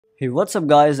Hey, what's up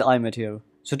guys, iMAT here.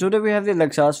 So today we have the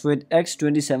Laxasfit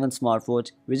X27 Smartwatch,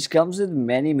 which comes with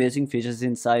many amazing features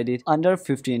inside it under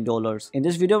 $15. In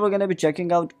this video we're gonna be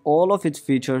checking out all of its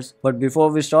features, but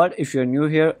before we start, if you're new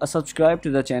here, a subscribe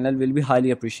to the channel will be highly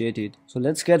appreciated. So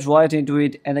let's get right into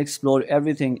it and explore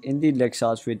everything in the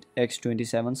Laxasfit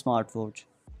X27 Smartwatch.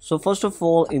 So first of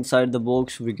all, inside the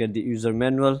box we get the user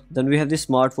manual, then we have the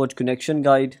smartwatch connection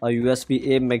guide, a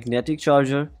USB-A magnetic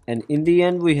charger, and in the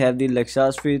end we have the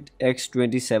Laxasfit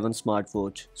X27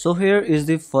 smartwatch. So here is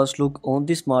the first look on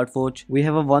the smartwatch. We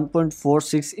have a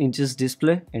 1.46 inches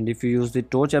display, and if you use the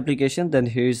torch application, then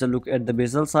here is a look at the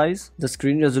bezel size. The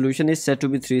screen resolution is set to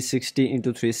be 360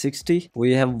 into 360.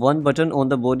 We have one button on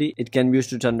the body. It can be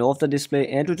used to turn off the display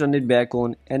and to turn it back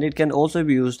on, and it can also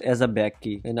be used as a back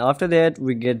key. And after that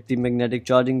we get the magnetic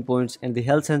charging points and the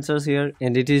health sensors here,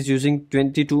 and it is using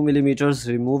 22mm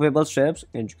removable straps,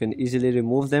 and you can easily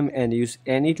remove them and use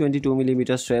any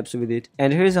 22mm straps with it.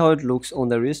 And here's how it looks on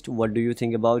the wrist. What do you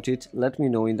think about it? Let me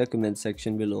know in the comment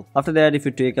section below. After that, if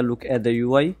you take a look at the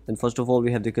UI, then first of all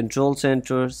we have the control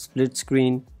center, split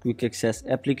screen, quick access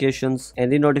applications,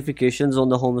 and the notifications on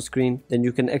the home screen. Then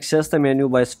you can access the menu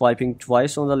by swiping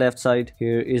twice on the left side.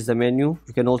 Here is the menu.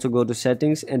 You can also go to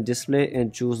settings and display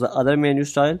and choose the other menu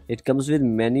style. It comes with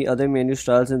many other menu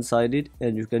styles inside it,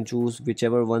 and you can choose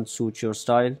whichever one suits your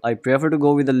style. I prefer to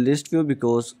go with the list view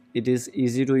because it is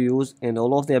easy to use and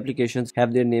all of the applications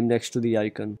have their name next to the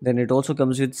icon. Then it also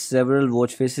comes with several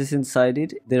watch faces inside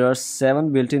it. There are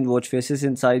 7 built-in watch faces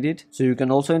inside it, so you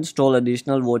can also install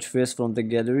additional watch face from the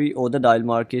gallery or the dial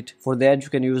market. For that you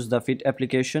can use the fit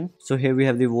application. So here we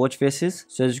have the watch faces.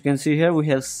 So as you can see here, we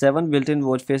have 7 built-in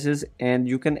watch faces, and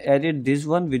you can edit this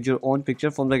one with your own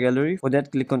picture from the gallery. For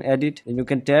that, click on edit, and you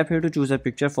can tap here to choose a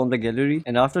picture from the gallery,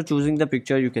 and after choosing the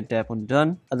picture you can tap on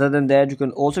done. Other than that, you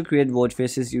can also create watch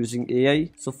faces using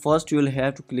AI. So first you will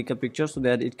have to click a picture so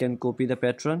that it can copy the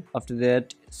pattern. After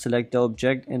that, select the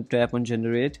object and tap on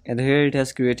generate, and here it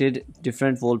has created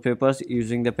different wallpapers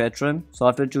using the pattern. So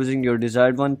after choosing your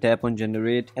desired one, tap on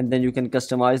generate, and then you can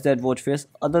customize that watch face.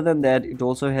 Other than that, it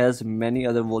also has many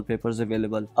other wallpapers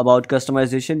available. About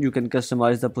customization, you can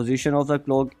customize the position of the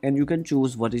clock, and you can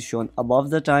choose what is shown above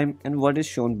the time and what is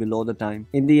shown below the time.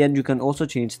 In the end, you can also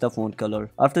change the font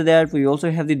color. After that, we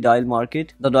also have the dial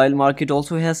market. The dial market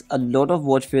also has a lot of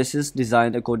watch faces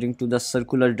designed according to the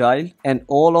circular dial, and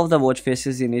all of the watch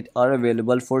faces in it are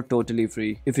available for totally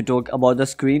free. If you talk about the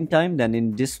screen time, then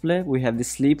in display we have the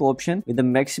sleep option with a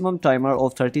maximum timer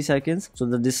of 30 seconds. So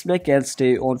the display can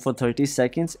stay on for 30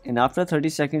 seconds, and after 30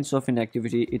 seconds of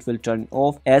inactivity it will turn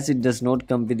off, as it does not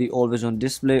come with the always on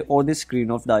display or the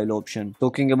screen of dial option.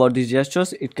 Talking about the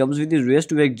gestures, it comes with the raise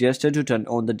to wake gesture to turn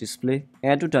on the display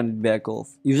and to turn it back off.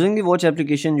 Using the watch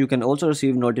application, you can also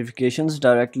receive notifications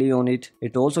directly on it.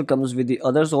 It also comes with the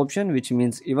others option, which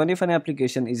means even if an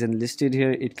application isn't listed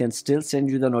here, it can still send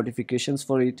you the notifications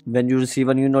for it. When you receive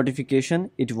a new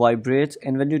notification, it vibrates,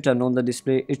 and when you turn on the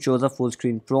display, it shows a full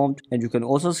screen prompt, and you can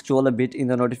also scroll a bit in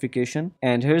the notification.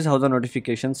 And here's how the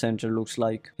notification center looks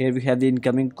like. Here we have the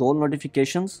incoming call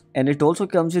notifications, and it also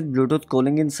comes with Bluetooth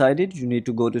calling inside it. You need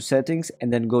to go to settings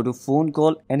and then go to phone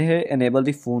call, and here enable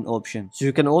the phone option. So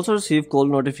you can also receive call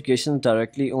notifications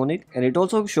directly on it, and it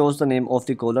also shows the name of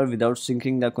the caller without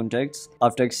syncing the contacts.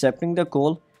 After accepting the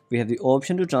call, we have the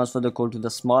option to transfer the call to the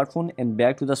smartphone and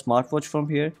back to the smartwatch from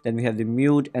here. Then we have the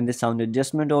mute and the sound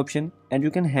adjustment option, and you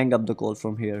can hang up the call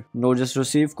from here. Not just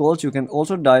receive calls, you can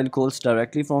also dial calls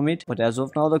directly from it, but as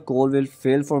of now the call will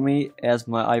fail for me as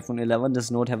my iPhone 11 does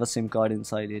not have a SIM card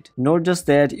inside it. Not just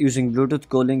that, using Bluetooth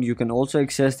calling, you can also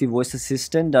access the voice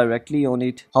assistant directly on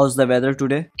it. How's the weather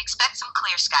today? Expect some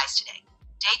clear skies today.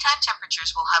 Daytime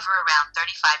temperatures will hover around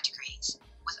 35 degrees,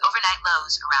 with overnight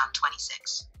lows around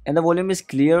 26. And the volume is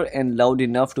clear and loud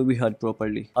enough to be heard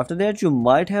properly. After that, you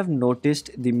might have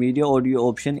noticed the media audio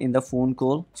option in the phone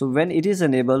call. So when it is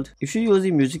enabled, if you use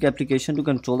the music application to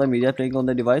control the media playing on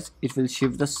the device, it will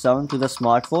shift the sound to the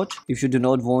smartwatch. If you do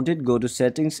not want it, go to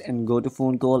settings and go to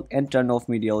phone call and turn off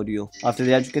media audio. After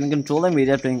that, you can control the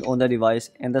media playing on the device,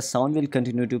 and the sound will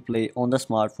continue to play on the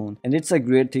smartphone. And it's a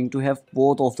great thing to have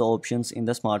both of the options in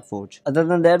the smartwatch. Other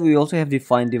than that, we also have the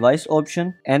find device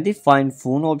option and the find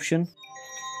phone option.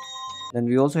 Then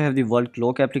we also have the world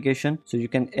clock application, so you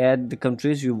can add the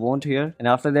countries you want here, and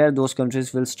after that those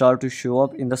countries will start to show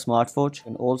up in the smartwatch. You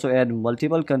can also add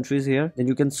multiple countries here, then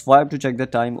you can swipe to check the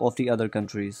time of the other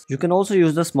countries. You can also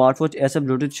use the smartwatch as a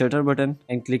Bluetooth shutter button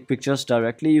and click pictures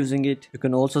directly using it. You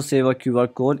can also save a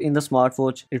QR code in the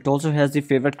smartwatch. It also has the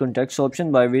favorite contacts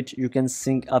option by which you can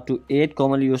sync up to 8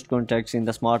 commonly used contacts in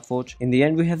the smartwatch. In the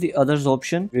end we have the others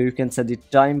option where you can set the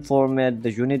time format,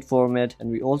 the unit format, and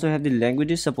we also have the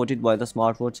languages supported by the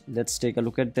smartwatch. Let's take a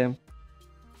look at them.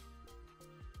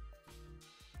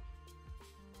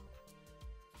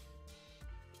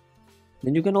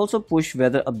 Then you can also push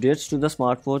weather updates to the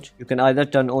smartwatch. You can either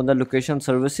turn on the location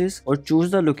services or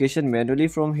choose the location manually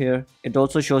from here. It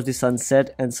also shows the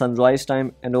sunset and sunrise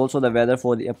time and also the weather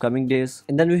for the upcoming days.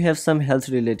 And then we have some health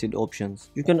related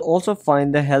options. You can also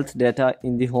find the health data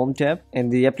in the home tab,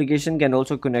 and the application can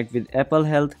also connect with Apple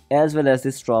Health as well as the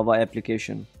Strava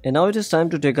application. And now it is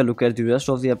time to take a look at the rest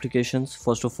of the applications.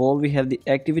 First of all, we have the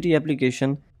activity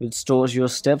application which stores your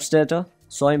steps data.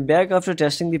 So I'm back after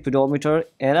testing the pedometer,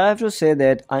 and I have to say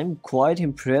that I'm quite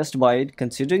impressed by it.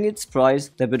 Considering its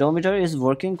price, the pedometer is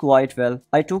working quite well.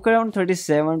 I took around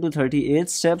 37 to 38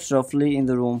 steps roughly in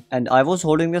the room, and I was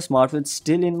holding the smartwatch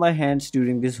still in my hands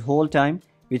during this whole time,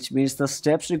 which means the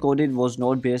steps recorded was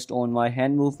not based on my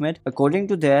hand movement. According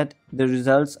to that, the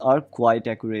results are quite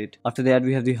accurate. After that,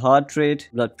 we have the heart rate,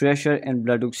 blood pressure and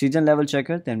blood oxygen level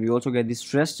checker. Then we also get the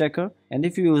stress checker, and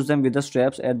if you use them with the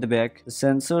straps at the back, the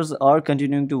sensors are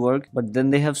continuing to work, but then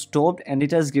they have stopped and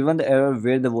it has given the error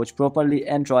wear the watch properly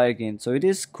and try again. So it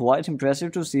is quite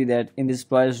impressive to see that in this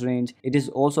price range it is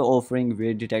also offering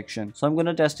weight detection. So I'm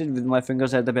gonna test it with my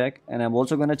fingers at the back, and I'm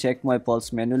also gonna check my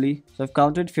pulse manually. So I've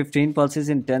counted 15 pulses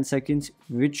in 10 seconds,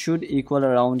 which should equal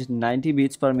around 90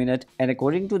 beats per minute, and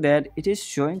according to that it is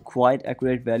showing quite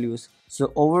accurate values.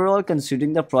 So overall,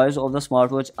 considering the price of the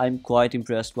smartwatch, I'm quite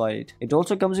impressed by it. It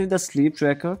also comes with a sleep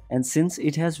tracker, and since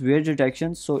it has wear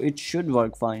detection, so it should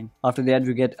work fine. After that,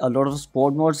 we get a lot of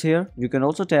sport modes here. You can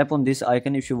also tap on this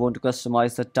icon if you want to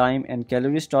customize the time and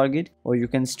calories target, or you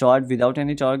can start without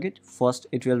any target. First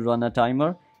it will run a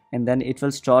timer, and then it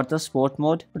will start the sport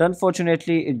mode, but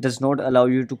unfortunately it does not allow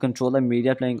you to control the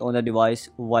media playing on the device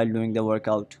while doing the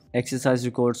workout. Exercise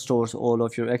record stores all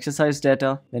of your exercise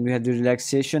data. Then we have the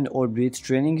relaxation or breath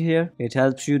training here. It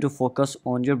helps you to focus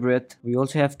on your breath. We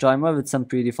also have timer with some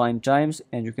predefined times,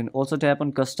 and you can also tap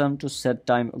on custom to set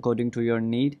time according to your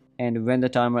need. And when the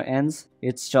timer ends,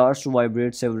 it starts to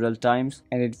vibrate several times,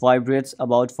 and it vibrates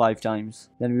about 5 times.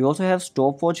 Then we also have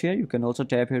stopwatch here. You can also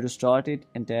tap here to start it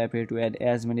and tap here to add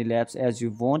as many laps as you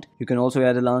want. You can also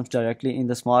add alarms directly in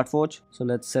the smartwatch. So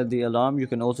let's set the alarm. You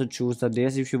can also choose the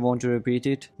days if you want to repeat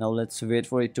it. Now let's wait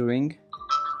for it to ring.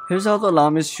 Here's how the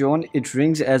alarm is shown. It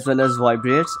rings as well as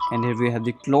vibrates, and here we have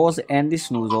the close and the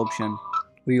snooze option.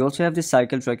 We also have the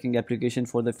cycle tracking application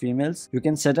for the females. You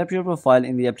can set up your profile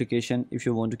in the application if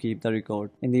you want to keep the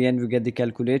record. In the end, we get the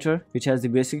calculator, which has the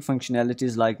basic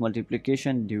functionalities like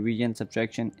multiplication, division,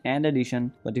 subtraction and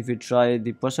addition. But if you try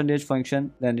the percentage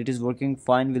function, then it is working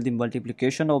fine with the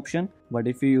multiplication option, but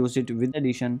if you use it with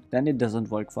addition, then it doesn't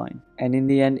work fine. And in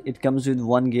the end, it comes with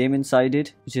one game inside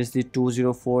it, which is the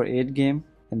 2048 game.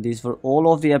 And these were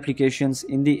all of the applications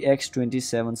in the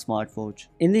X27 smartwatch.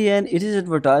 In the end, it is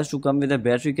advertised to come with a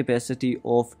battery capacity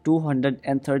of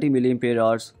 230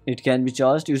 mAh. It can be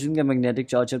charged using the magnetic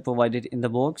charger provided in the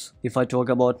box. If I talk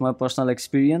about my personal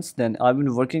experience, then I've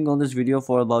been working on this video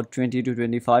for about 20 to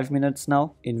 25 minutes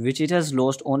now, in which it has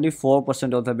lost only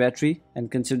 4% of the battery,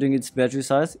 and considering its battery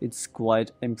size, it's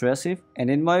quite impressive. And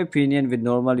in my opinion, with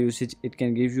normal usage, it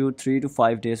can give you 3 to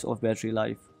 5 days of battery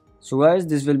life. So guys,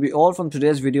 this will be all from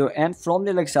today's video and from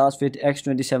the Laxasfit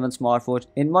X27 smartwatch.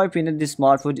 In my opinion, this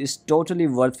smartwatch is totally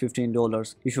worth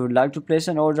 $15. If you would like to place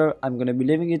an order, I'm gonna be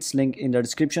leaving its link in the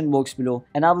description box below,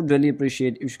 and I would really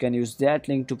appreciate if you can use that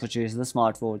link to purchase the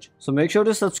smartwatch. So make sure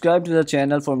to subscribe to the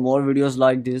channel for more videos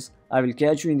like this. I will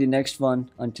catch you in the next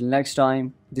one. Until next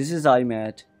time, this is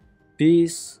iMAT.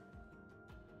 Peace.